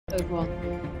Everyone,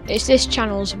 it's this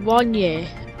channel's 1 year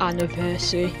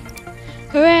anniversary.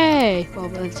 Hooray! Well,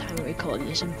 by the time we record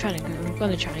this, I'm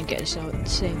gonna try and get this out the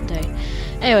same day.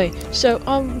 Anyway, so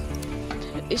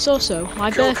it's also my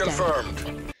birthday.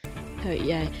 Confirmed.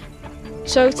 Yeah.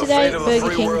 So today,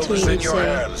 Burger King tweeted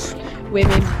saying,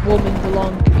 "Women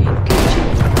belong in Gucci."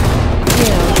 You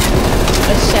know,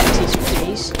 a sexist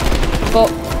phrase. But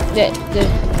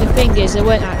the thing is, they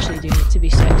weren't actually doing it to be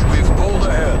sexist. We've pulled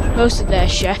ahead. Most of their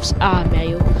chefs are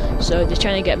male, so they're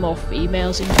trying to get more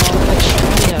females involved, which,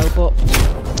 you know, but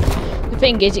the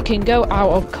thing is, it can go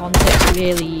out of context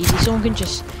really easy. Someone can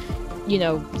just, you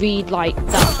know, read like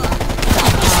that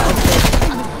part of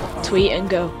the tweet and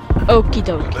go, okie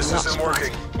dokie, This that's isn't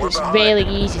working. fine. We're It's behind. really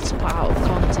easy to put out of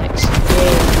context.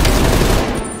 Really.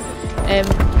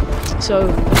 So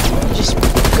you just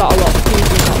got a lot of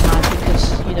people got mad because,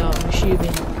 you know, I'm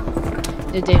assuming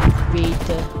they didn't read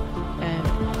the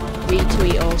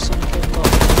retweet or something, but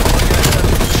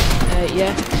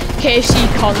yeah. KFC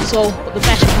console, but the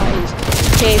best part is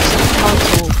KFC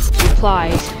console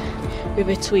replied with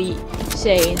a tweet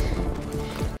saying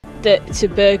that to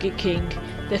Burger King,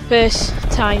 the first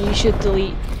time you should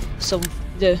delete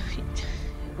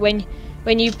when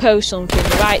you post something,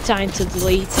 the right time to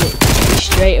delete it is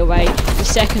straight away. The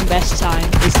second best time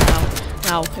is now.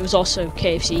 Now, it was also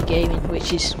KFC Gaming,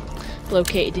 which is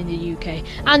located in the UK,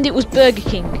 and it was Burger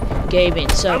King Gaming,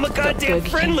 so I'm a goddamn Burger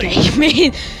friendly. King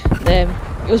Gaming.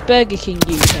 It was Burger King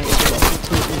UK,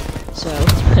 so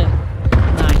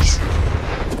nice.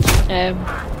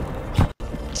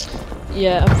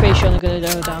 Yeah, I'm pretty sure they're gonna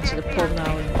go down to the pub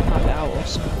now and have it out or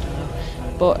something. I don't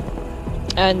know. But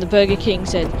and the Burger King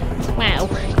said, "Well,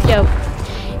 yo,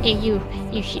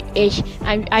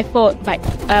 I thought that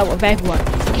out of everyone,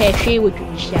 KFC would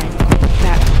understand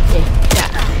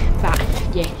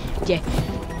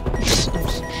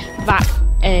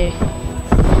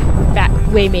that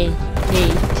women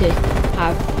need to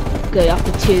have good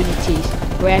opportunities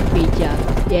for every job."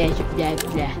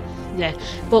 Yeah.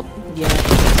 But yeah,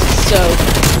 so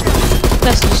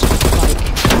that's just like a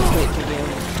quick video.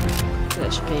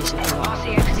 That's basically that.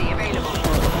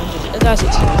 As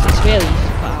it's really easy to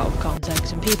put out of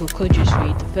context, and people could just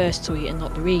read the first tweet and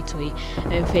not the retweet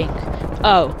and think,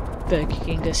 oh, Burger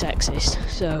King is sexist.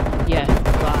 So yeah,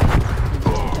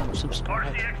 bye. Don't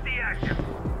subscribe.